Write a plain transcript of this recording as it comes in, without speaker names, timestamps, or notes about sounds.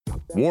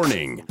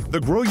Warning, the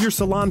Grow Your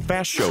Salon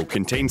Fast Show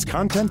contains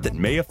content that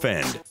may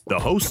offend. The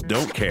hosts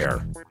don't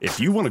care.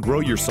 If you want to grow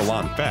your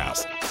salon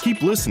fast,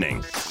 keep listening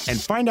and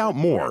find out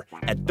more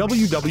at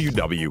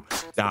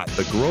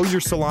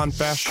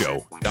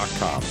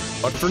www.thegrowyoursalonfastshow.com.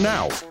 But for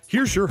now,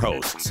 here's your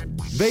hosts,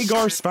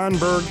 Vegard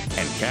Svanberg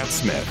and Kat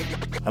Smith.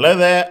 Hello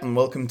there and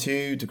welcome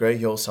to the Grow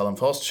Your Salon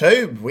Fast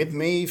Show. With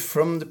me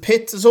from the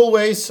pit, as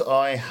always,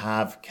 I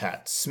have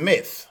Kat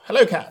Smith.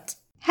 Hello, Kat.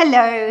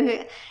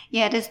 Hello.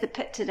 Yeah, it is the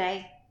pit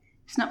today.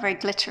 It's not very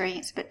glittery.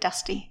 It's a bit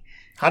dusty.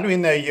 How do we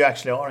know you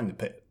actually are in the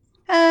pit?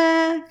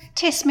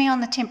 Test me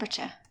on the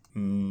temperature.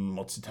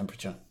 What's the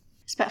temperature?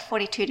 It's about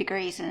 42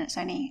 degrees and it's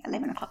only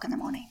 11 o'clock in the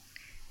morning.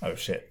 Oh,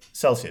 shit.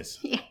 Celsius?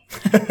 Yeah.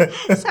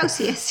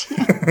 Celsius,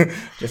 yeah.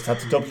 Just had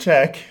to double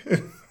check.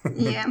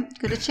 Yeah,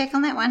 got to check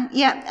on that one.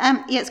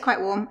 Yeah, it's quite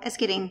warm. It's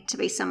getting to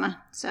be summer,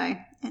 so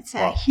it's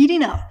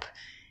heating up.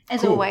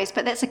 As always,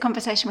 but that's a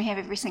conversation we have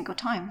every single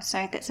time,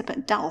 so that's a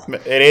bit dull.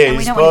 It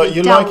is, but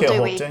you like it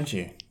hot, don't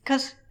you?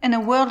 Because in a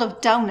world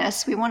of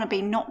dullness, we want to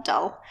be not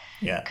dull.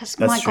 Yeah, because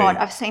my God,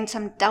 I've seen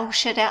some dull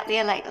shit out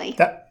there lately.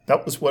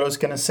 That was what I was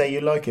going to say.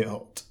 You like it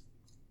hot.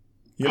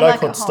 You like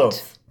hot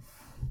stuff.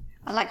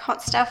 I like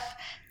hot stuff.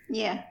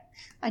 Yeah,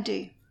 I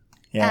do.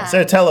 Yeah.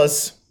 So tell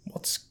us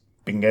what's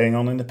been going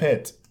on in the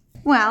pit.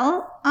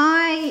 Well,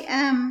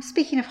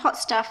 speaking of hot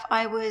stuff,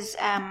 I was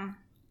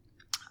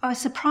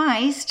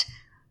surprised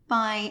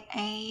by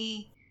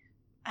a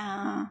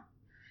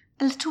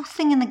little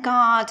thing in the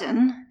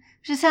garden,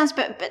 which sounds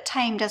a bit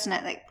tame, doesn't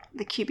it? Like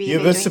the QBV. You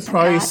were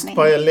surprised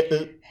by a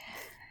little.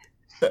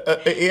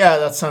 Yeah,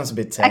 that sounds a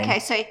bit tame. Okay,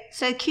 so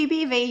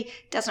QBV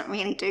doesn't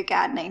really do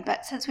gardening,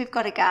 but since we've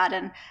got a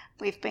garden,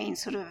 we've been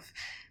sort of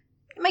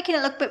making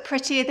it look a bit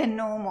prettier than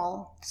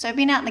normal. So I've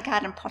been out in the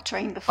garden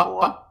pottering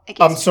before.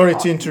 I'm sorry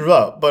to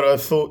interrupt, but I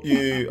thought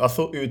you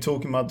were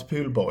talking about the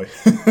pool boy.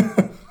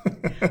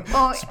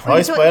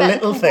 Surprised by a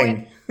little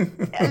thing.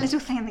 A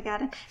little thing in the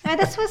garden. No,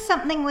 this was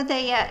something with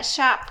a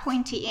sharp,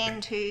 pointy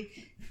end who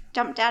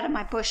jumped out of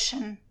my bush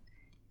and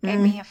gave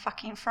me a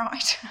fucking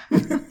fright.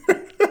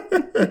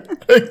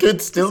 It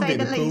could still be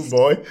the pool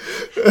boy.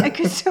 It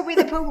could still be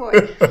the pool boy.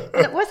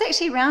 Well, it was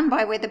actually round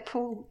by where the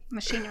pool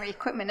machinery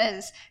equipment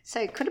is, so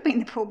it could have been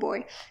the pool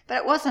boy. But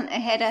it wasn't. It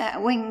had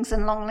wings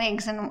and long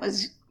legs and it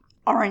was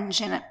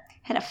orange and it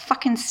had a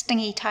fucking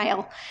stingy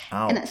tail.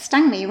 Ow. And it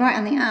stung me right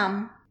on the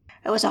arm.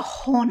 It was a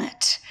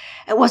hornet.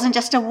 It wasn't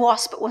just a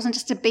wasp. It wasn't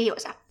just a bee. It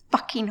was a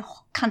fucking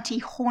cunty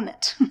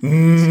hornet. So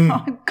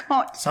I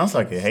got sounds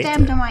like you hate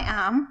stabbed it. on my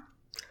arm.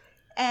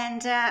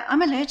 And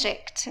I'm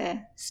allergic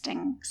to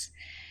stings.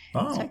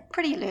 Oh. So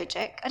pretty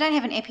allergic. I don't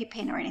have an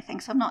EpiPen or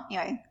anything, so I'm not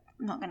going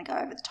to go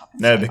over the top.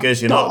 And no,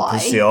 because you're not a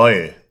pussy, are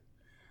you?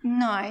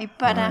 No,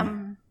 but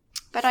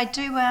I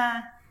do.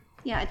 I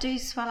do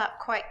swell up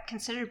quite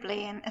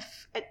considerably, and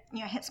if it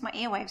hits my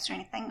airwaves or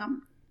anything,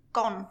 I'm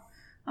gone.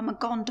 I'm a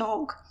gone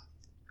dog.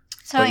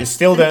 So but you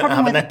still don't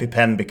have an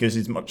EpiPen because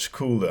it's much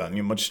cooler and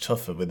you're much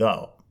tougher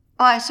without.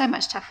 Oh, so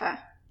much tougher.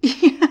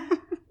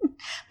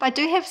 But I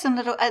do have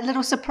a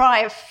little supply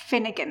of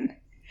Finnegan.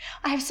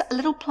 I have a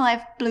little supply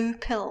of blue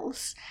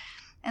pills.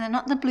 And they're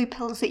not the blue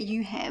pills that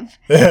you have.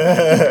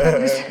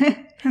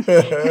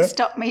 That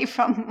stop me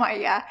from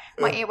my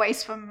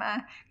airways from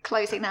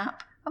closing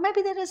up. Or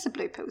maybe that is the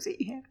blue pills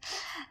that you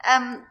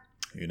have.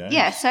 Who knows?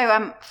 Yeah,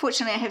 so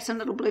fortunately I have some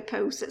little blue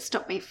pills that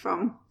stop me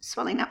from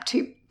swelling up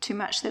too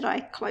much that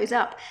I close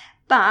up.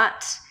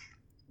 But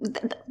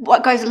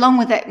what goes along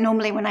with it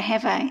normally when I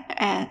have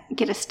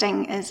get a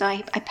sting is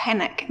I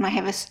panic and I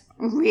have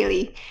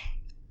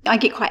I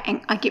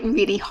get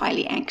really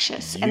highly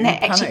anxious, and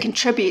that actually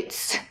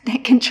contributes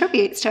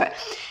to it.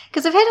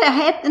 Because I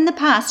had in the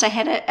past I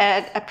had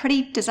a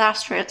pretty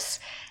disastrous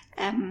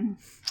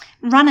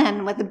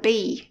run-in with a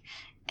bee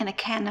and a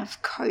can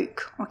of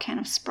Coke or a can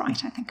of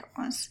Sprite, I think it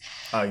was.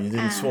 Oh, you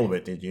didn't swallow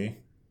it, did you?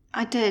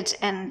 I did,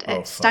 and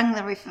it stung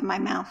the roof of my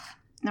mouth,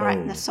 right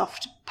in the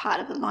soft part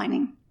of the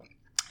lining.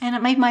 And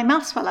it made my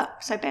mouth swell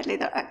up so badly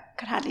that I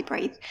could hardly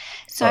breathe.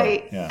 So,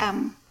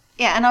 and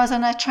I was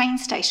on a train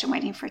station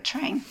waiting for a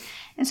train.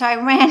 And so I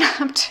ran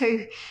up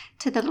to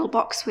the little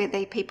box where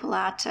the people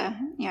are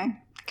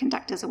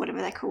conductors or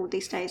whatever they're called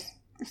these days,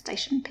 the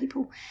station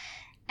people.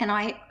 And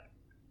I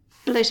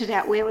blurted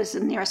out where was the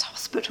nearest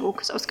hospital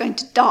because I was going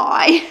to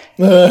die.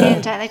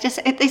 And they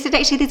said,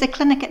 actually, there's a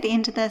clinic at the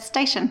end of the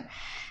station.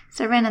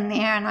 So I ran in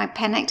there and I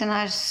panicked and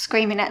I was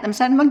screaming at them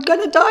saying, I'm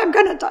going to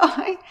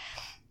die.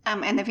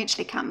 And they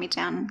eventually calmed me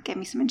down, gave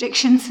me some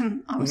injections,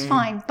 and I was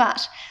fine.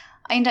 But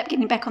I ended up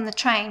getting back on the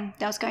train.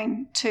 I was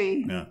going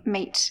to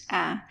meet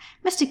Mr.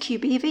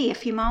 QBV a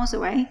few miles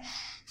away,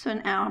 so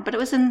an hour. But it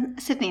was in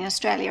Sydney, in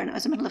Australia, and it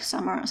was the middle of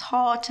summer. It was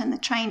hot, and the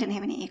train didn't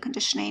have any air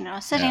conditioning. And I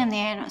was sitting in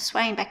there, and I was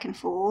swaying back and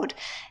forward.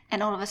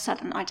 And all of a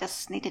sudden, I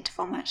just needed to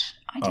vomit.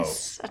 I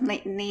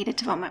needed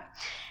to vomit.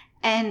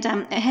 And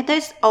it had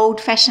those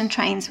old-fashioned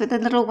trains with the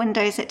little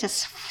windows that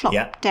just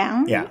flop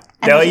down. Yeah,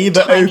 they're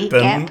either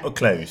open or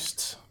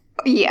closed.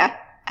 Yeah,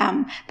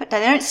 but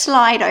they don't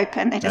slide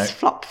open. They just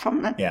flop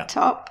from the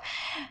top.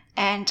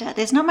 And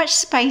there's not much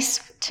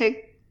space to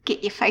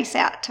get your face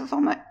out to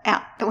vomit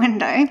out the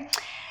window.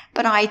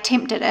 But I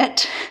attempted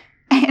it.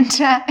 And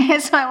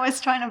as I was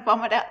trying to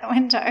vomit out the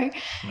window,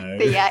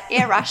 the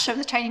air rush of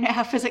the train, you know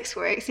how physics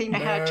works, you know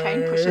how a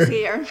train pushes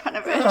air in front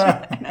of it.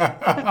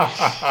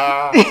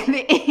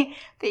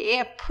 the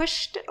air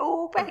pushed it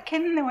all back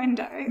in the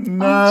window onto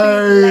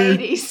the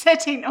lady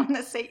sitting on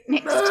the seat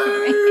next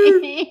to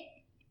me.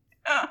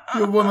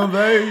 You're one of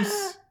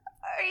those.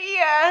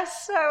 Yeah,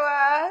 so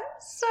I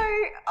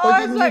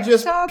was like, you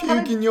just so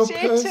puke in your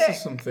purse or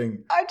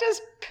something? I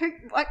just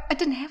puked. I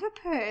didn't have a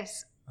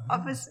purse. I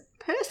was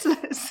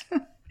purseless.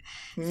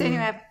 So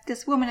anyway,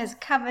 this woman is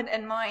covered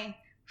in my,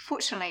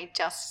 fortunately,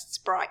 just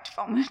Sprite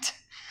vomit.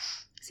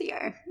 So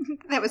yeah,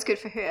 that was good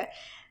for her.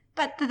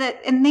 But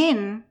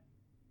and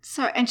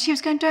she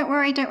was going, don't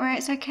worry,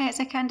 it's okay,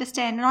 I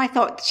understand.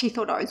 And she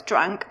thought I was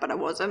drunk, but I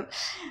wasn't.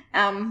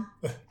 And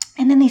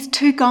then these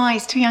two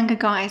younger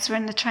guys were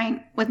in the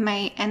train with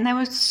me, and they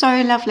were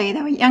so lovely.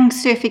 They were young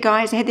surfy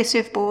guys, they had their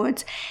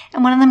surfboards,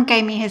 and one of them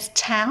gave me his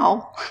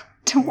towel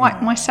to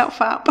wipe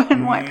myself up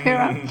and wipe her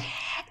up.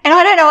 And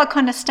I don't know what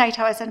kind of state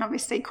I was in,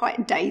 obviously quite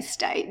a dazed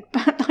state,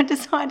 but I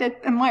decided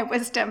in my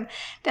wisdom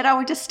that I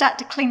would just start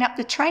to clean up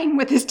the train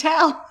with his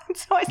towel. And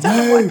so I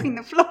started wiping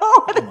the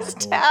floor with his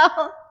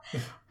towel.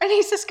 And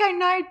he's just going,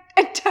 no,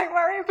 don't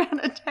worry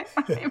about it, I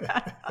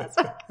was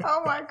like,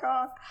 oh my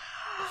God.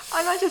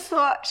 And I just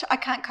thought, I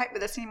can't cope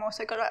with this anymore,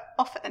 so I got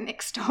off at the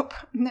next stop.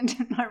 And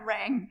then I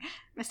rang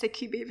Mr.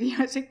 QBV.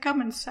 I said, come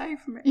and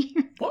save me.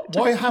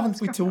 Why haven't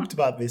we talked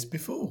about this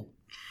before?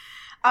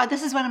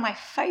 This is one of my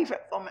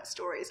favourite vomit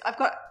stories. I've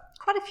got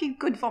quite a few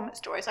good vomit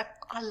stories. I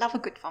love a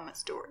good vomit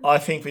story. I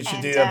think we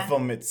should do a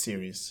vomit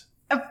series.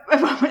 A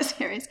vomit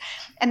series.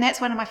 And that's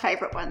one of my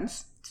favourite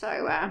ones.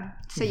 So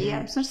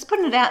yeah, so just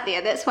putting it out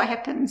there. That's what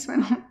happens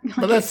when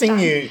But the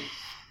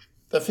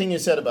thing you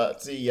said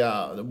about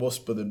the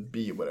wasp or the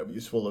bee or whatever you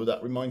swallow,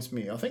 that reminds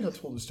me, I think I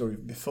told the story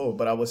before,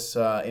 but I was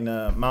in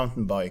a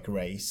mountain bike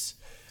race.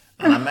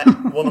 And I met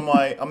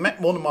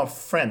one of my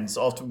friends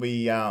after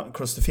we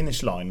crossed the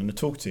finish line, and I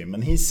talked to him,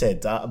 and he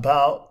said that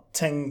about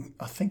 10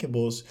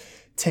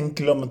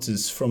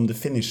 kilometers from the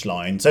finish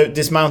line. So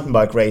this mountain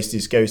bike race,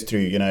 this goes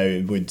through,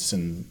 woods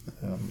and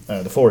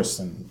the forest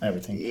and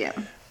everything. Yeah.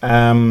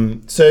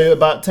 So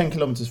about 10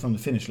 kilometers from the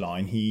finish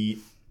line,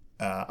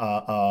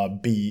 a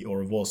bee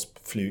or a wasp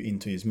flew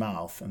into his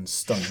mouth and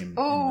stung him.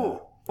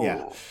 In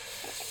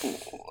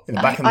the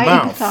back of the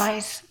mouth.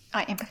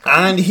 I empathize.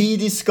 And he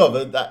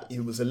discovered that he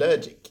was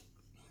allergic.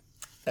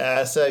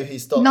 So he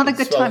started. Not a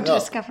good time to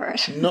discover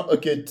it. Not a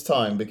good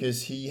time,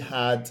 because he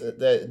had.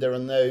 There are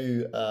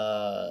no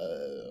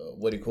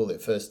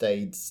first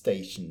aid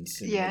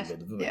stations in the middle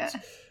of the woods.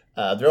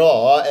 Yeah. There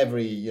are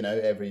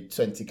every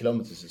 20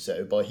 kilometers or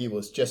so, but he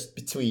was just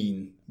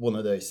between one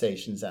of those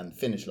stations and the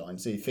finish line.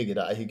 So he figured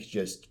out he would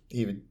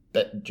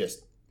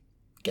just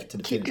get to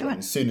the finish line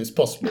as soon as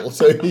possible.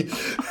 So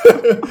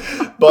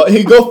but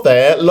he got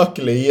there,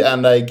 luckily,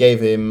 and I gave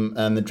him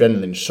an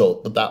adrenaline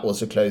shot, but that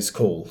was a close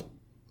call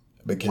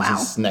because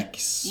his neck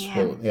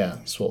swelled.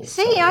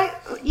 See,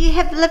 you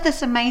have lived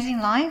this amazing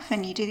life,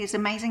 and you do these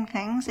amazing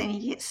things, and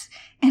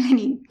then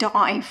you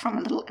die from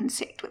a little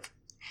insect with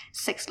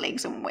 6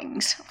 legs and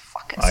wings.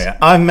 Fuck it. Oh yeah,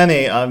 I have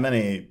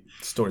many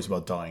stories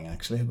about dying,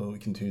 actually, but we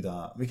can do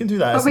that. We can do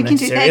that.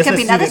 That could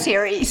be another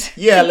series.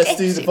 Yeah, let's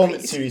do the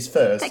vomit series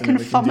first. They can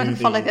vomit and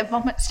follow the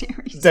vomit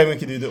series. Then we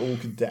can do the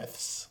awkward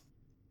deaths.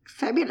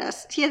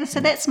 Fabulous. Yeah, so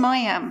that's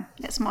my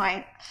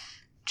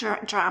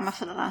drama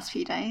for the last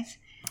few days.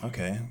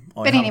 Okay.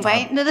 But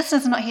anyway, the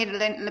listeners are not here to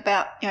learn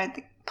about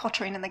the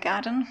pottering in the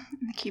garden,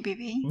 the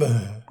QBV.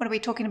 What are we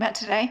talking about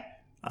today?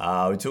 We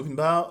are talking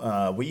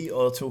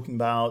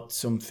about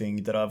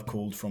something that I've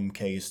called from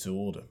chaos to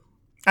order.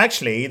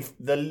 Actually,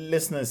 the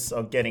listeners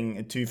are getting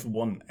a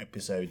 2-for-1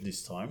 episode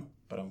this time,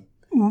 but I'm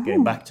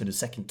getting back to the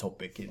second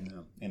topic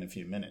in a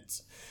few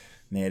minutes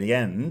near the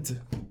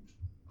end.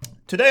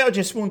 Today, I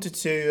just wanted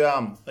to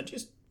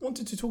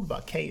talk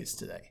about chaos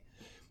today.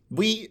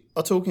 We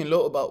are talking a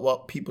lot about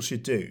what people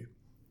should do.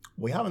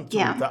 We haven't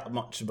talked that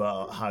much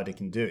about how they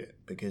can do it,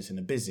 because in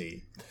a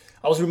busy.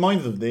 I was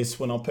reminded of this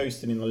when I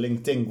posted in a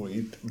LinkedIn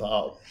group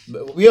about,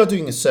 we are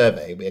doing a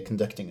survey. We are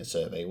conducting a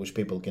survey, which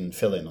people can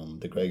fill in on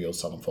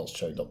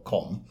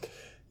thegrowyoursalonfastshow.com.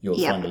 You'll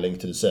find a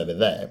link to the survey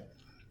there.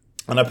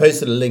 And I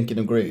posted a link in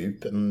a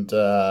group, and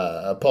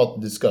as part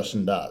of the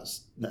discussion there,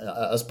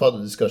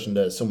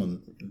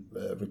 someone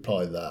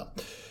replied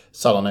that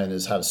salon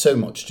owners have so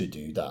much to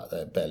do that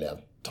they barely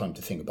have time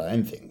to think about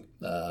anything.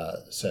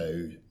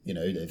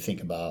 They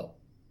think about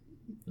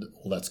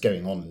all that's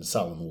going on in the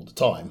salon all the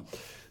time.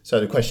 So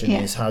the question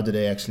is, how do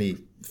they actually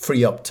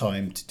free up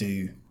time to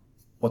do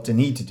what they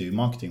need to do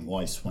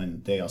marketing-wise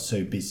when they are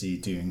so busy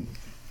doing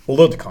all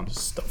other kinds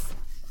of stuff?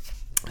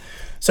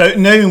 So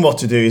knowing what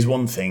to do is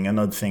one thing.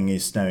 Another thing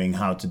is knowing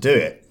how to do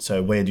it.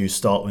 So where do you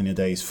start when your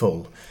day is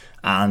full?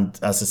 And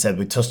as I said,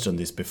 we touched on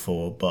this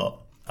before, but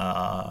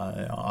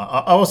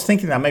I was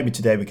thinking that maybe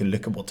today we could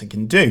look at what they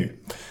can do.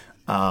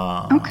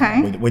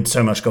 with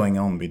so much going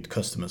on with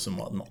customers and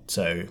whatnot.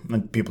 So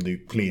and people do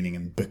cleaning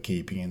and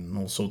bookkeeping and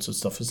all sorts of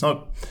stuff. It's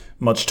not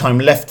much time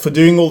left for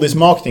doing all this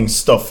marketing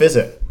stuff, is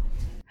it?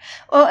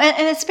 Well,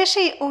 and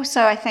especially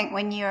also, I think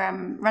when you're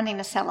running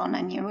a salon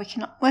and you're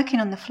working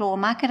on the floor,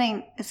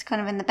 marketing is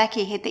kind of in the back of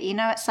your head that you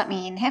know it's something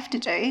you have to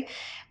do,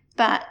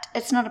 but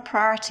it's not a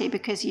priority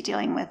because you're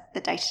dealing with the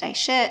day-to-day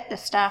shit, the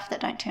staff that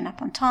don't turn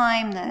up on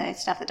time, the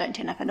staff that don't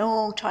turn up at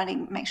all, trying to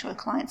make sure the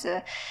clients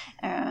are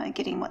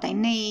getting what they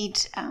need,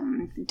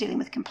 dealing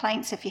with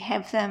complaints if you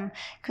have them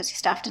because your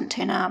staff didn't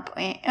turn up,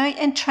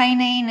 and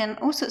training and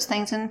all sorts of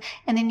things. And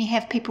then you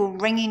have people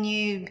ringing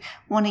you,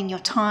 wanting your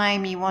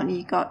time.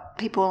 You got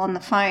people on the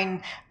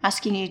phone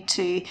asking you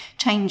to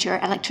change your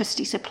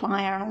electricity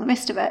supplier and all the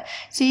rest of it.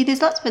 So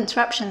there's lots of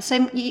interruptions.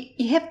 So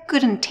you have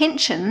good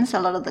intentions a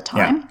lot of the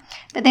time,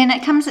 but then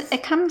it comes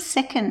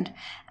second,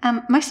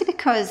 mostly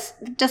because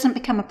it doesn't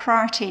become a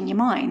priority in your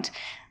mind.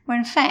 Where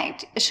in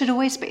fact it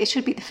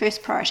should be the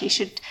first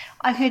priority.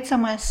 I heard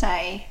someone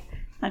say,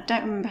 I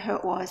don't remember who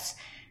it was,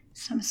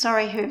 so I'm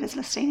sorry whoever's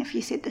listening if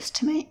you said this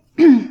to me.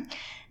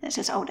 That's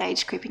just old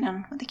age creeping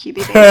on with the QB.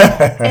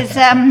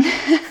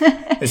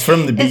 It's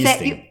from the bee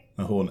sting.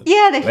 The hornet.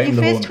 Yeah, your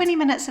first 20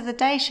 minutes of the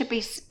day should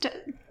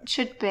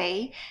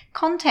be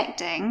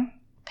contacting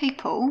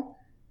people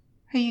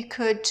who you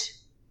could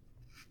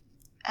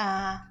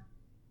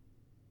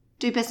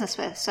do business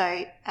with,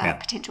 so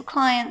potential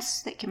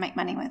clients that you can make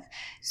money with.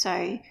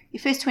 So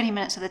your first 20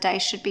 minutes of the day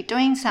should be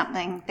doing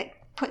something that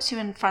puts you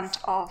in front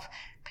of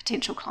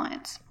potential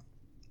clients.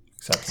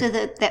 Exactly. So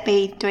that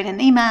be doing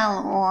an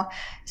email or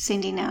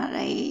sending out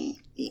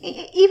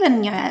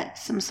even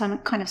some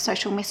kind of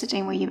social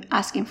messaging where you're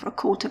asking for a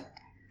call to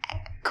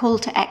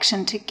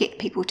action to get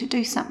people to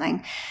do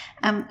something.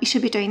 You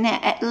should be doing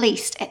that at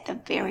the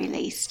very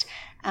least.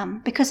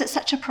 Because it's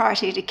such a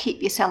priority to keep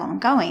your salon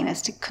going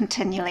is to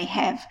continually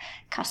have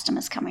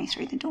customers coming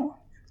through the door.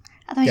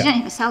 Otherwise, you don't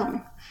have a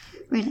salon,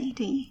 really,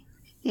 do you?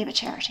 You have a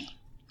charity.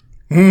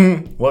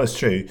 Well, it's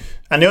true.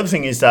 And the other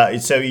thing is that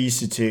it's so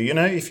easy to,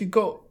 if you've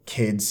got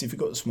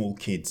small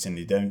kids and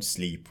they don't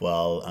sleep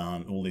well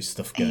and all this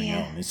stuff going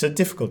on, it's so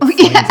difficult to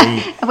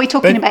find Are we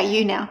talking about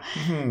you now?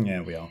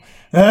 Yeah, we are.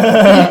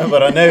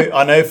 But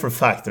I know for a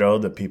fact there are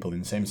other people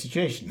in the same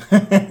situation.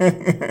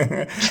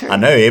 True. I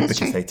know it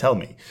because they tell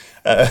me.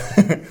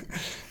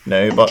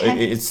 No, but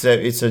it's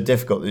a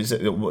difficult.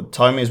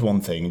 Time is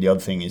one thing. The other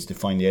thing is to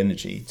find the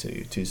energy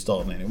to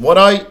start it. What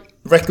I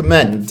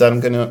recommend, I'm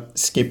going to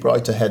skip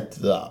right ahead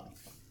to that.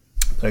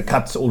 So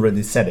Kat's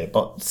already said it,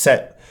 but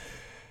set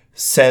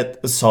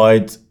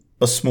aside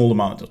a small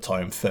amount of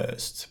time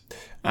first.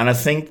 And I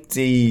think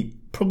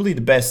probably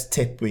the best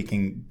tip we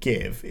can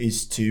give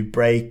is to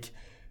break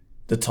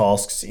the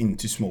tasks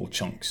into small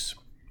chunks.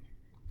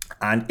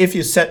 And if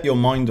you set your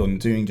mind on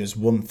doing just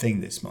one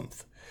thing this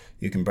month,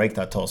 you can break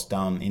that task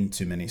down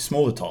into many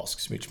smaller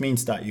tasks, which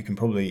means that you can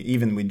probably,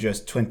 even with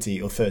just 20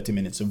 or 30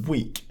 minutes a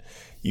week,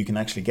 you can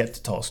actually get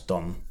the task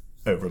done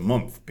over a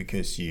month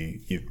because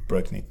you've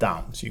broken it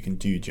down. So you can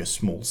do just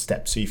small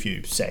steps. So if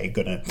you say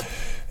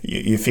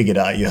you figured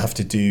out you have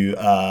to do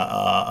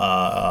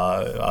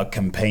a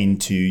campaign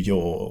to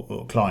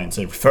your clients,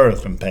 a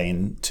referral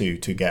campaign to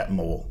get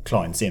more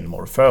clients in,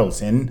 more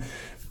referrals in.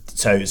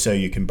 So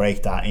you can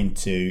break that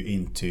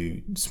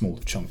into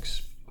smaller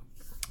chunks.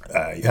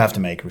 You have to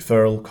make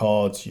referral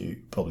cards. You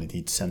probably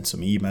need to send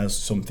some emails,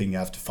 something. You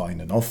have to find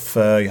an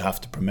offer. You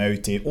have to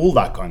promote it, all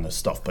that kind of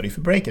stuff. But if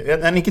you break it,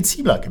 and it can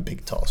seem like a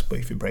big task, but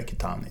if you break it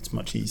down, it's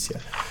much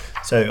easier.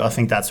 So I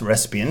think that's a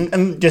recipe.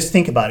 And just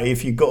think about it.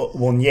 If you got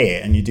 1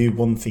 year and you do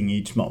one thing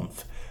each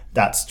month,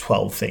 that's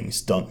 12 things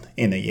done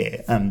in a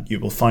year. And you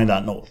will find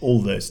out not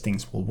all those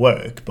things will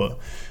work, but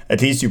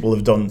at least you will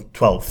have done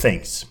 12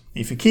 things.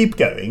 If you keep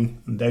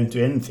going and don't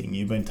do anything,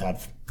 you won't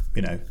have,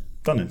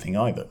 done anything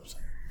either. So.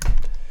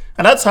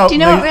 And that's how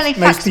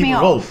most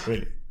people roll,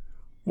 really.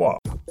 What?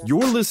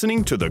 You're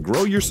listening to the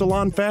Grow Your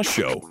Salon Fast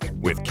Show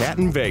with Kat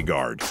and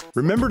Vegard.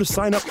 Remember to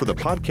sign up for the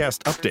podcast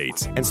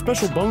updates and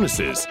special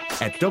bonuses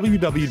at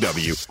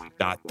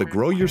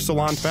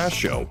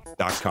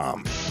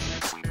www.thegrowyoursalonfastshow.com.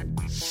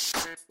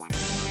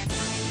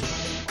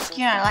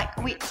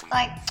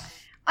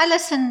 I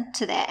listened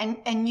to that, and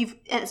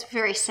it's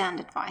very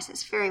sound advice.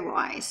 It's very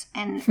wise,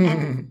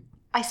 and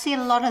I see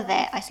a lot of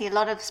that. I see a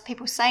lot of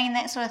people saying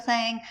that sort of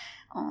thing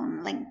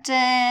on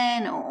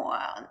LinkedIn or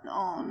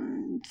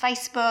on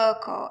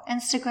Facebook or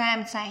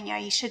Instagram, saying,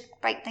 you should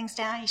break things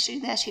down, you should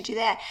do this, you should do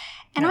that.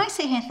 And I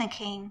sit here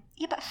thinking,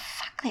 but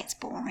fuck, that's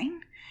boring.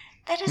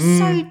 That is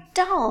so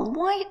dull.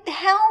 Why the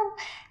hell?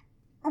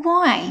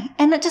 Why?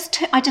 And I just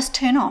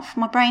turn off.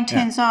 My brain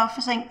turns off.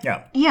 I think,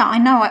 I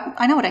know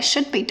what I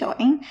should be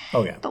doing.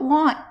 Oh yeah. But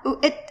why?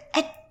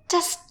 It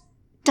just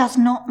does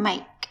not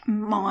make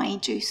my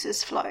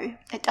juices flow.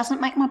 It doesn't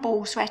make my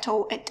balls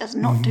rattle. It does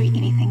not do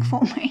anything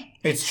for me.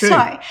 It's true.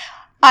 So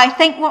I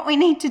think what we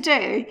need to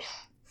do,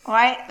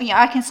 right?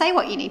 I can say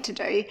what you need to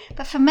do,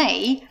 but for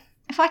me,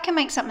 if I can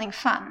make something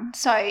fun,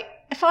 so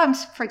if I'm,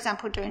 for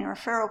example, doing a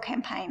referral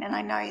campaign and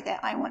I know that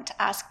I want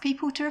to ask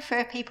people to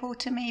refer people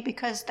to me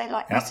because they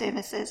like my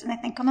services and they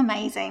think I'm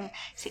amazing,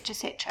 etc.,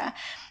 etc.,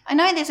 I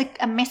know there's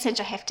a message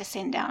I have to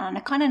send out, and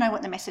I kind of know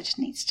what the message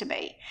needs to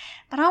be.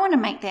 But I want to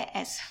make that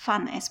as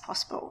fun as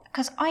possible,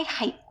 because I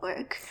hate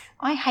work.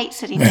 I hate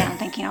sitting down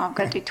thinking, I've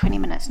got to do 20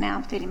 minutes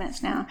now, 30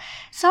 minutes now.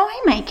 So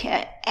I make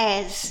it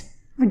as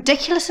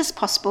ridiculous as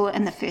possible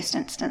in the first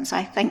instance.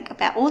 I think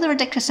about all the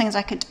ridiculous things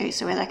I could do.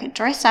 So whether I could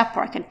dress up,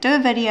 or I could do a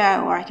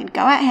video, or I could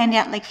go out, hand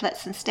out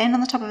leaflets and stand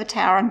on the top of a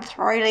tower and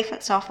throw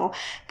leaflets off, or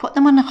put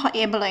them on a hot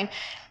air balloon.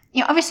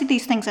 Obviously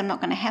these things are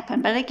not going to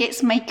happen, but it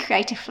gets me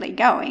creatively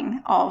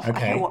going of,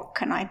 okay, what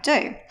can I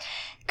do?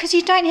 Because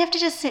you don't have to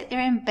just sit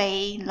there and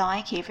be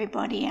like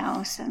everybody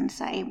else and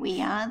say,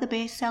 we are the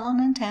best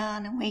salon in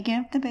town and we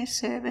give the best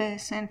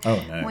service and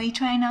we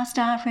train our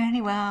staff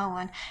really well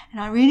and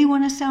I really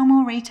want to sell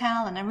more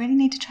retail and I really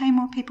need to train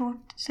more people to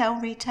sell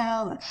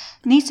retail. It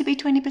needs to be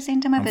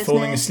 20% of my business. I'm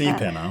falling asleep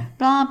here now.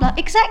 Blah, blah.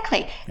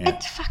 Exactly. Yeah.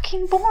 It's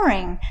fucking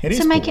boring.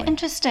 So make it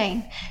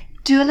interesting.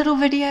 Do a little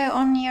video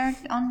on your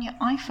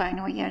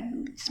iPhone or your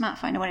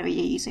smartphone or whatever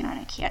you're using. I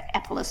don't care.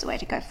 Apple is the way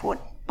to go forward,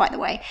 by the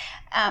way.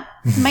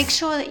 Make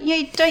sure that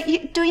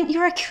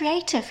you're a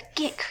creative.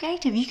 Get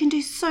creative. You can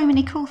do so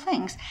many cool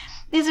things.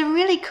 There's a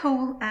really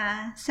cool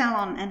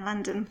salon in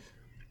London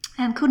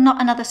called Not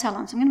Another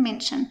Salon. So I'm going to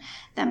mention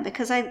them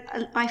because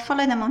I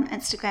follow them on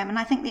Instagram, and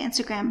I think the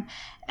Instagram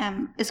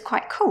is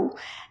quite cool.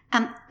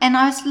 And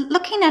I was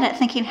looking at it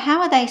thinking,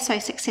 how are they so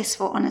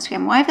successful on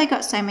Instagram? Why have they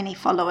got so many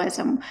followers?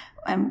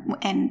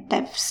 And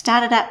they've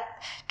started up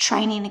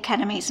training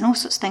academies and all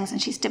sorts of things.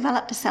 And she's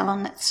developed a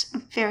salon that's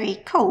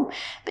very cool.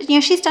 But,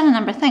 she's done a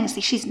number of things.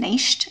 She's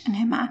niched in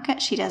her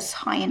market. She does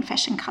high-end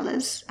fashion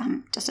colours,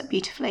 does it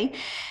beautifully.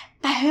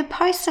 But her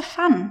posts are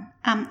fun.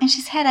 And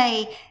she's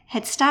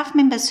had staff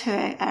members who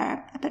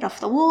are a bit off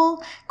the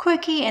wall,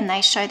 quirky, and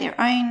they show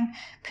their own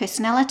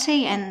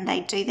personality, and they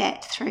do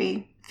that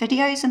through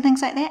videos and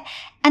things like that,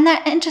 and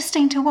they're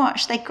interesting to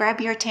watch. They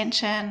grab your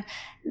attention.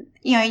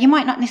 You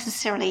might not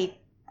necessarily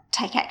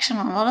take action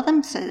on a lot of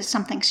them, so there's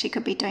some things she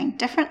could be doing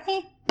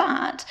differently,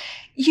 but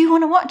you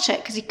want to watch it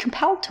because you're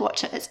compelled to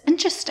watch it. It's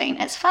interesting,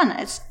 it's fun,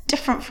 it's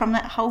different from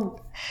that whole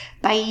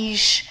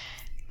beige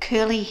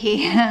curly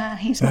hair.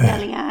 Here's my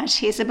balayage,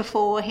 here's the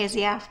before, here's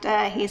the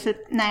after, here's the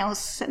nails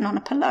sitting on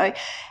a pillow.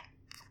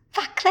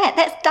 Fuck that,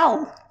 that's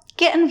dull.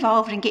 Get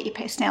involved and get your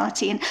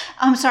personality. And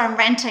I'm sorry, I'm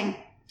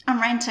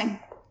ranting.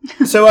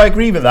 So I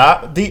agree with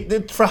that. The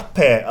trap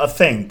here, I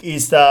think,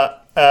 is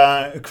that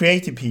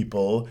creative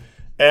people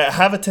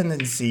have a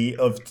tendency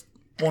of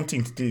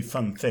wanting to do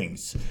fun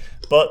things,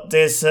 but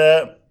there's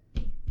a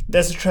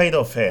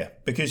trade-off here,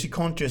 because you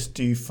can't just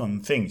do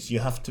fun things. You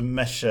have to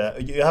measure.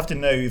 You have to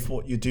know if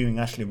what you're doing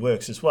actually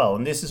works as well.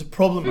 And this is a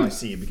problem I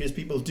see, because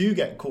people do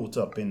get caught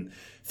up in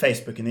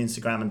Facebook and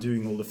Instagram and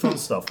doing all the fun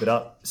stuff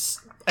without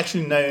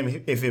actually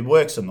knowing if it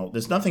works or not.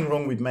 There's nothing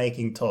wrong with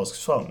making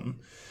tasks fun,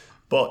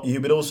 but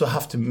you would also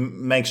have to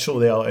make sure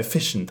they are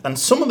efficient. And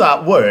some of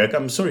that work,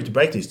 I'm sorry to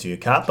break this to you,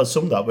 Kat, but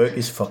some of that work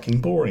is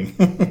fucking boring.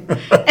 Do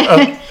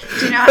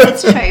you know,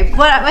 it's true.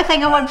 What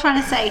thing I'm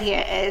trying to say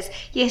here is,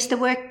 yes, the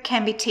work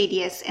can be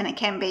tedious, and it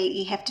can be,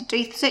 you have to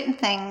do certain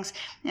things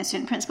and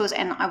certain principles,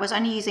 and I was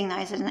only using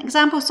those as an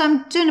example. So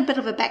I'm doing a bit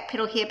of a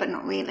backpedal here, but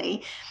not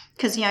really.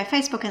 Because,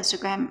 Facebook,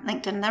 Instagram,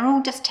 LinkedIn, they're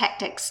all just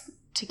tactics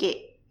to get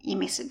your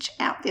message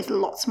out. There's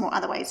lots more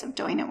other ways of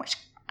doing it, which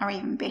are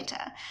even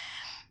better.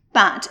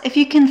 But if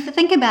you can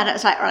think about it,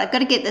 it's like, all right, I've got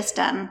to get this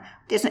done.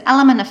 There's an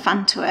element of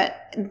fun to it.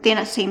 Then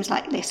it seems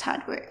like less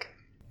hard work.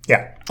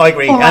 Yeah, I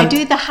agree. Or I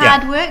do the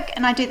hard work,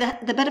 and I do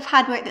the bit of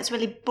hard work that's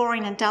really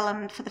boring and dull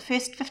and for the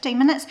first 15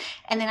 minutes,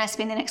 and then I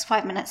spend the next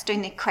 5 minutes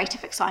doing the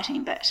creative,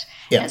 exciting bit.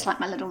 Yeah. And it's like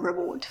my little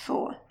reward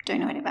for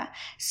doing whatever.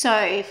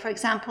 So, for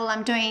example,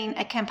 I'm doing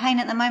a campaign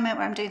at the moment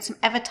where I'm doing some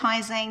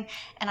advertising,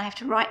 and I have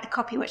to write the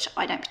copy, which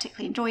I don't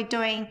particularly enjoy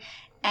doing.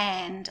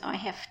 And I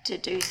have to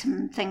do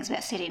some things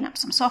about setting up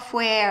some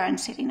software and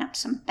setting up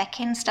some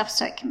back-end stuff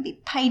so it can be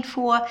paid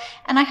for.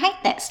 And I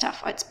hate that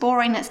stuff. It's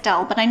boring, it's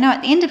dull, but I know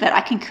at the end of it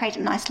I can create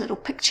a nice little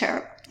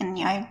picture and,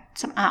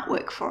 some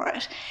artwork for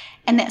it.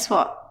 And that's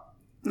what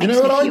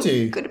makes me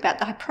feel good about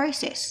the whole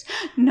process.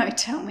 No,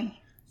 tell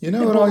me. You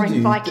know what I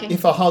do? Viking.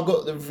 If I have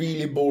got the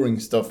really boring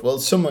stuff, well,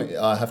 some of it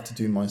I have to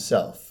do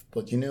myself.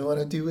 But you know what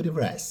I do with the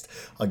rest?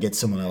 I get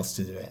someone else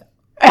to do it.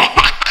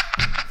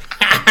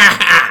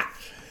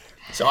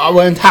 So I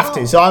won't have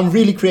to. So I'm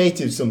really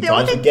creative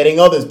sometimes with getting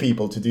other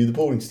people to do the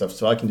boring stuff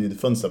so I can do the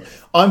fun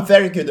stuff. I'm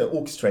very good at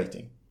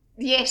orchestrating.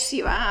 Yes,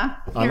 you are.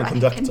 You're like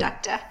a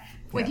conductor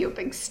with your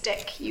big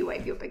stick. You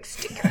wave your big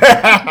stick.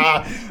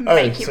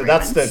 So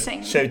that's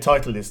the show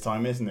title this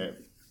time, isn't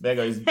it?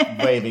 Vegard is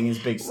waving his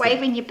big stick.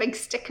 Waving your big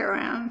stick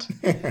around.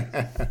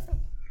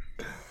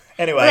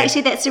 Anyway. Well,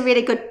 actually, that's a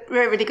really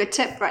good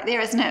tip right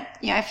there, isn't it?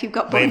 If you've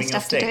got boring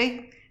stuff to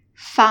do,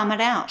 farm it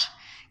out.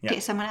 Yeah.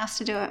 Get someone else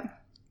to do it.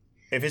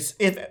 If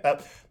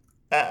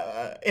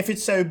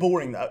it's so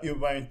boring that you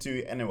won't do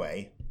it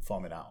anyway,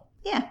 farm it out.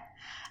 Yeah,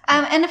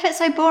 and if it's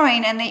so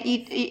boring and that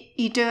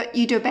you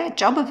do a bad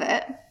job of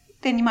it,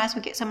 then you might as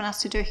well get someone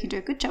else to do it who can do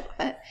a good job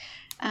of it.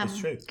 That's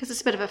true. Because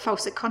it's a bit of a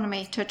false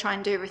economy to try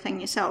and do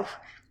everything yourself.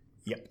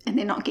 Yep. And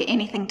then not get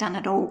anything done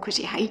at all because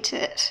you hate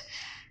it.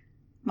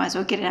 Might as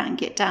well get it out and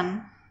get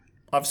done.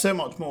 I've so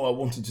much more I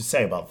wanted to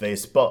say about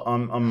this, but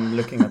I'm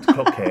looking at the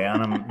clock here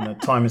and the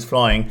time is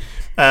flying.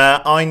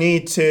 I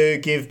need to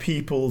give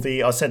people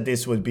I said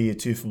this would be a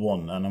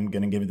 2-for-1, and I'm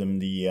going to give them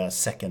the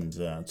second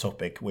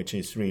topic, which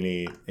is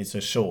it's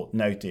a short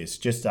notice,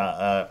 just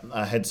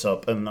a heads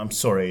up. And I'm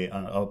sorry,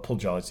 I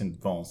apologize in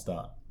advance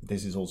that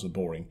this is also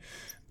boring.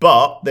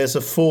 But there's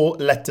a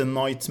 4-letter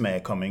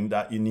nightmare coming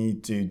that you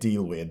need to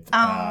deal with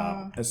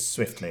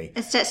swiftly.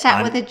 Is it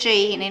start with a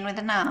G and end with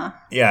an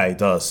R? Yeah, it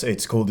does.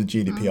 It's called the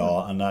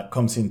GDPR, and that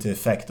comes into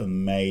effect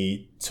on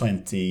May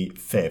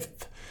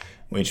 25th,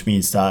 which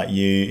means that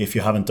if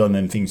you haven't done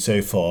anything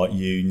so far,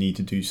 you need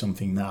to do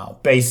something now.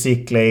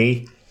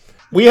 Basically,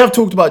 we have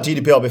talked about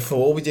GDPR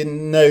before. We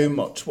didn't know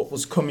much what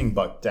was coming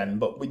back then,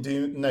 but we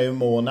do know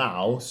more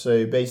now.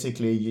 So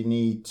basically, you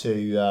need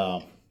to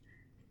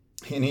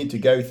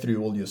go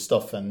through all your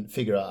stuff and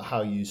figure out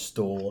how you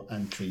store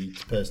and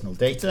treat personal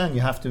data, and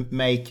you have to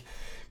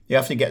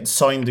get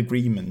signed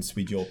agreements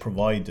with your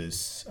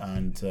providers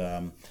and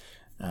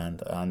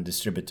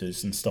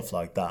distributors and stuff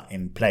like that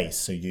in place,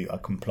 so you are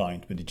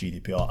compliant with the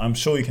GDPR. I'm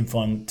sure you can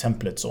find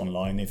templates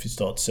online if you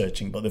start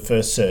searching, but the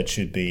first search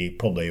should be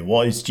probably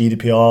what is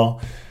GDPR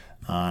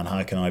and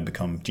how can I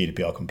become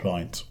GDPR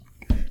compliant.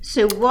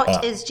 So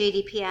what is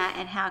GDPR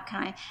and how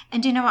can I?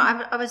 And do you know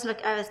what? I was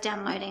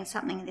downloading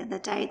something the other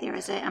day. There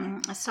is a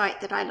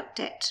site that I looked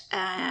at.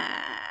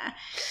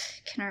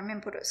 Can I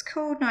remember what it was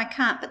called? No, I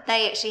can't. But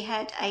they actually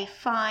had a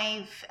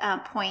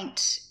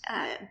 5-point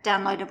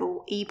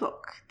downloadable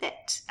ebook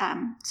that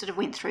sort of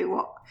went through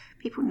what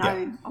people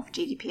know of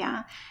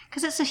GDPR,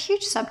 because it's a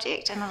huge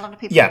subject and a lot of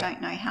people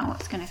don't know how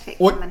it's going to affect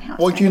them and how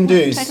it's going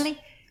to work totally.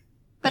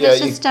 But it's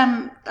just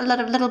a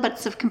lot of little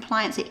bits of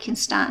compliance that you can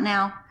start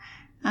now.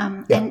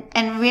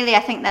 And really I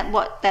think that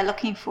what they're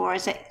looking for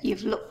is that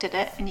you've looked at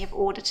it and you've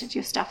audited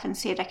your stuff and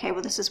said, okay,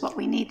 well, this is what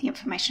we need the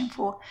information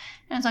for.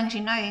 And as long as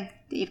you know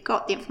that you've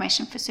got the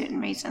information for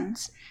certain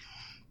reasons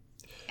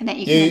and that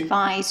you can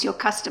advise your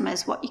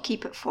customers what you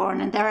keep it for,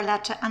 and they're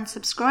allowed to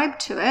unsubscribe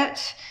to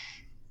it,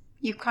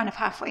 you're kind of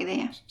halfway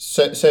there.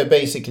 So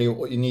basically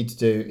what you need to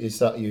do is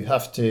that you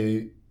have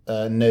to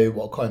know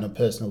what kind of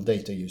personal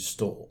data you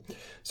store.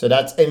 So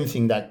that's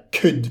anything that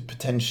could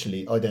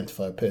potentially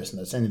identify a person.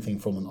 That's anything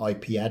from an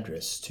IP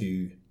address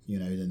to,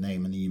 the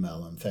name and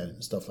email and phone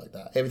and stuff like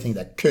that. Everything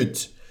that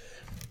could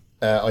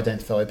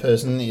identify a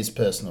person is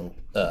personal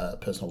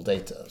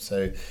data.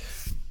 So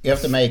you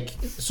have to make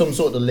some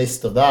sort of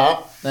list of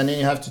that, and then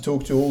you have to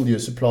talk to all your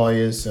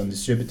suppliers and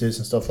distributors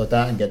and stuff like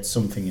that and get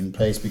something in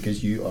place,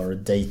 because you are a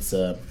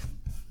data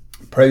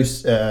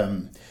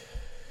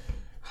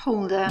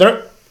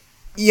holder.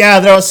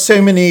 There are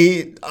so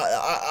many.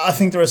 I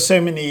think there are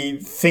so many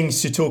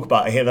things to talk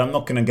about here that I'm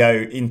not going to go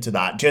into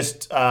that.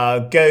 Just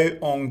go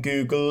on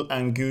Google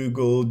and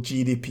Google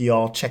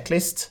GDPR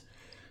checklist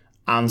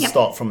and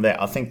start from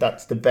there. I think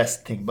that's the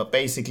best thing. But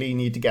basically, you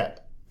need to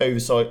get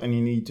oversight and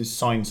you need to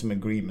sign some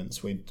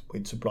agreements with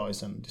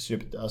suppliers and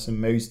distributors. That's the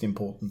most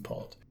important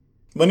part.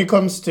 When it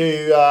comes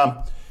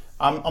to,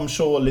 I'm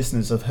sure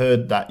listeners have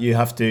heard that you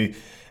have to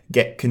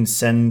get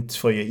consent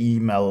for your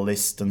email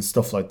list and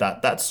stuff like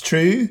that. That's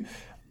true.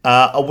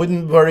 I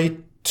wouldn't worry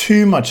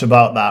too much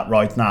about that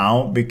right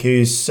now,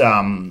 because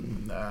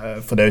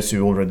for those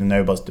who already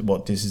know about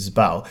what this is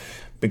about,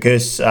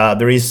 because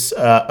there is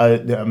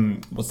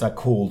what's that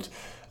called?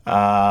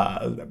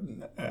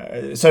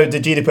 So the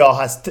GDPR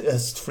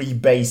has 3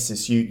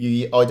 bases.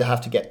 You either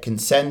have to get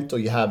consent, or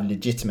you have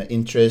legitimate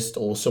interest,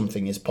 or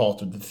something is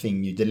part of the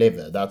thing you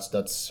deliver.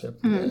 That's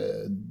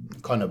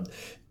kind of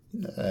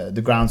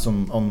the grounds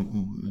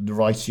on the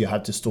rights you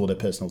have to store their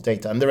personal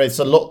data. And there is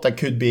a lot that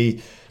could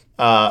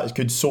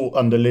sort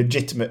under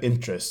legitimate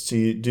interest. So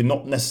you do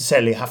not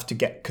necessarily have to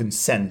get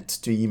consent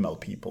to email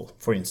people,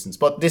 for instance.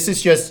 But this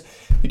is just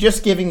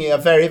giving you a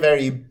very,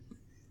 very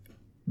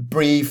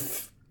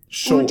brief,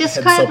 short heads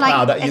up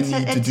now that you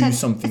need to do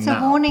something now.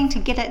 It's a warning to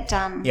get it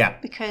done. Yeah.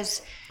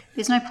 Because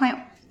there's no point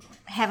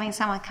having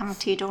someone come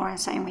to your door and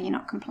saying, well, you're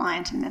not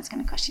compliant, and that's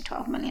going to cost you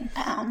 £12 million.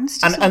 And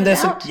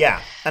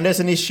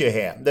there's an issue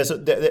here.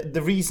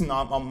 The reason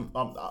I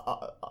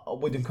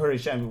would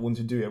encourage everyone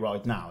to do it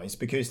right now is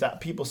because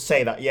that people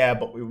say that,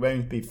 but we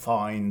won't be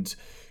fined,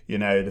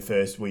 the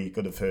first week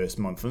or the first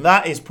month. And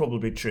that is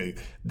probably true.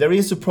 There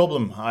is a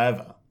problem,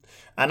 however,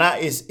 and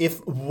that is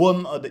if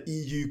one of the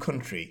EU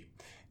country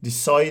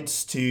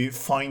decides to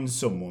fine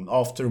someone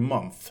after a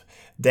month,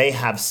 they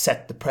have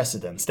set the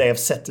precedence, they have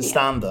set the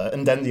standard,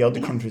 and then the other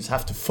countries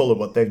have to follow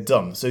what they've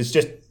done. So it's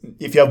just,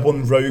 if you have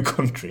one rogue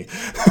country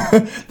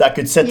that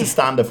could set the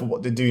standard for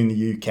what they do in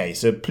the UK.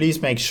 So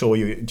please make sure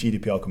you're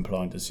GDPR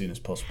compliant as soon as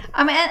possible.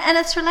 I mean, and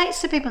it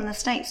relates to people in the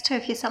States too.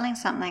 If you're selling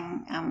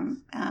something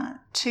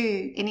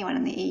to anyone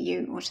in the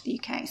EU or to the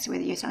UK, so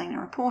whether you're selling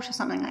a report or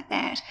something like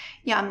that,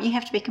 you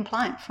have to be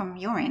compliant from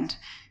your end.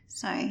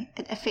 So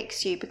it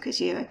affects you because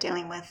you're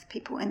dealing with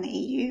people in the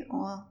EU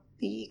or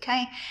the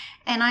UK.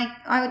 And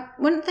I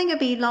wouldn't think it'd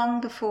be long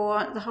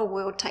before the whole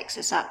world takes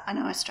this up. I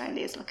know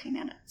Australia's looking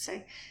at it.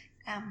 So,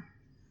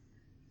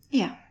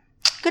 yeah,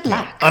 good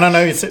luck. I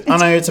know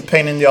it's a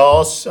pain in the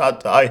arse.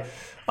 I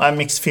have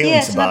mixed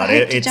feelings about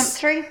it. It's to jump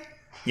through.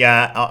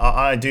 Yeah,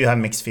 I do have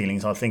mixed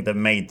feelings. I think the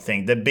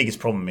biggest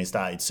problem is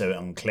that it's so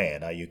unclear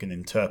that you can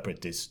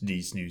interpret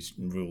these new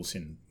rules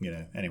in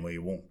any way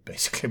you want,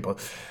 basically. But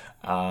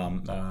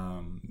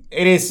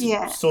it is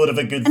sort of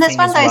a good thing. And it's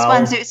one of those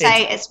ones that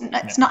say it's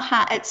not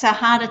hard. It's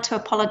harder to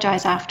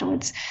apologise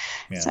afterwards.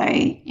 Yeah. So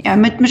majority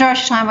of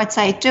the time I'd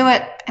say do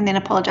it and then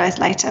apologise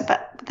later.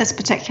 But this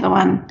particular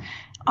one,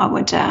 I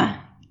would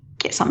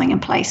get something in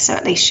place so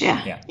at least you're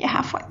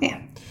halfway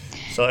there.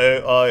 So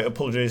I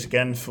apologise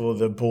again for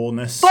the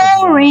boreness.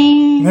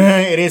 Boring.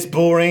 It is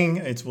boring.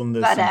 It's one of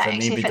those things that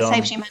need to be done. But if it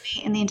saves you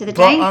money in the end of the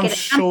day,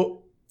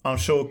 I'm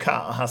sure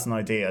Kat has an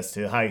idea as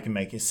to how you can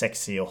make it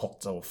sexy or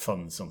hot or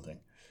fun something.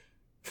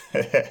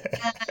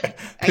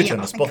 Put you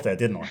on the spot there,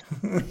 didn't I?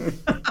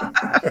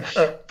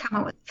 Come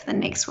up with the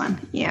next one.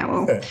 Yeah,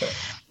 well,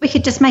 we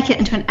could just make it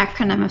into an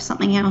acronym of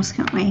something else,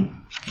 can't we?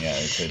 Yeah,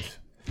 we could.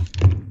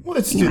 Well,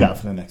 let's do that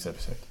for the next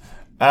episode.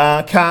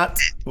 Kat,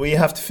 we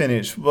have to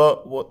finish.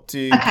 What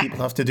do people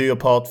have to do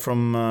apart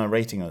from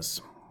rating us?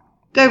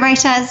 Go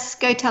rate us.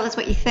 Go tell us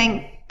what you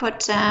think.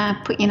 Put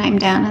your name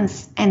down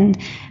and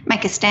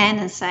make a stand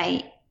and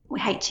say,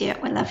 we hate you,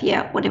 we love you,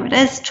 whatever it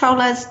is.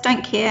 Troll us,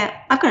 don't care.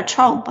 I've got a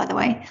troll, by the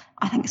way.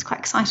 I think it's quite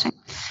exciting.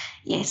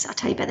 Yes, I'll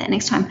tell you about that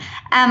next time.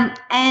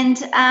 And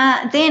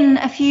then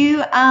if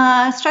you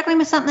are struggling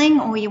with something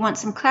or you want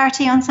some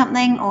clarity on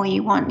something or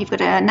you've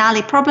got a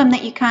gnarly problem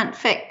that you can't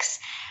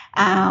fix,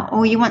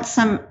 or you want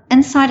some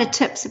insider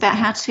tips about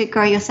how to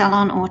grow your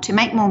salon or to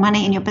make more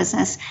money in your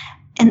business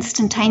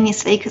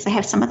instantaneously, because I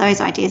have some of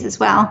those ideas as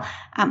well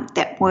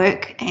that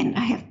work, and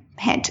I have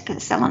had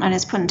salon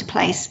owners put into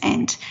place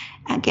and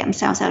get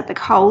themselves out of big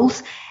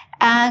holes.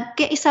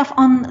 Get yourself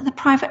on the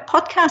private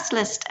podcast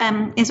list.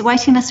 There's a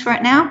waiting list for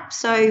it now,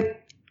 so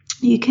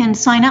you can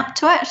sign up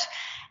to it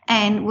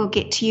and we'll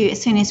get to you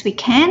as soon as we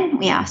can.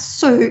 We are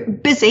so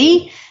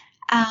busy.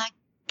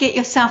 Get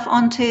yourself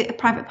onto a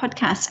private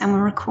podcast and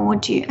we'll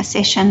record you a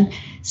session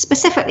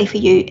specifically for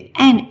you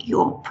and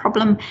your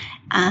problem,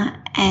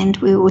 and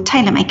we will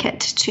tailor make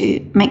it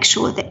to make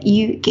sure that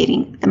you're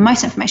getting the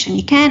most information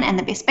you can and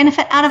the best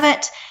benefit out of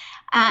it.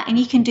 And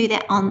you can do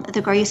that on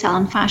the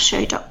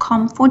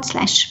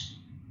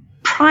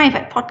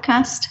growyoursalonfastshow.com/private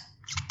podcast.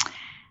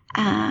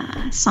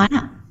 Sign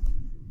up.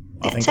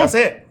 I think that's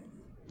it.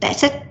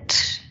 That's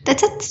it.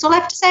 That's all I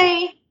have to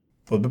say.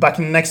 We'll be back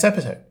in the next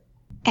episode.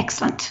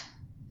 Excellent.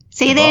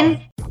 See you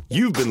then.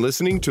 You've been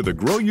listening to the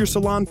Grow Your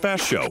Salon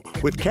Fast Show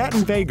with Kat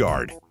and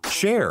Vegard.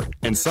 Share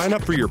and sign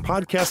up for your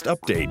podcast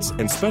updates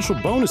and special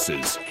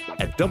bonuses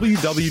at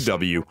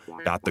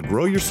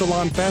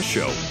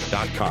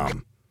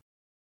www.thegrowyoursalonfastshow.com.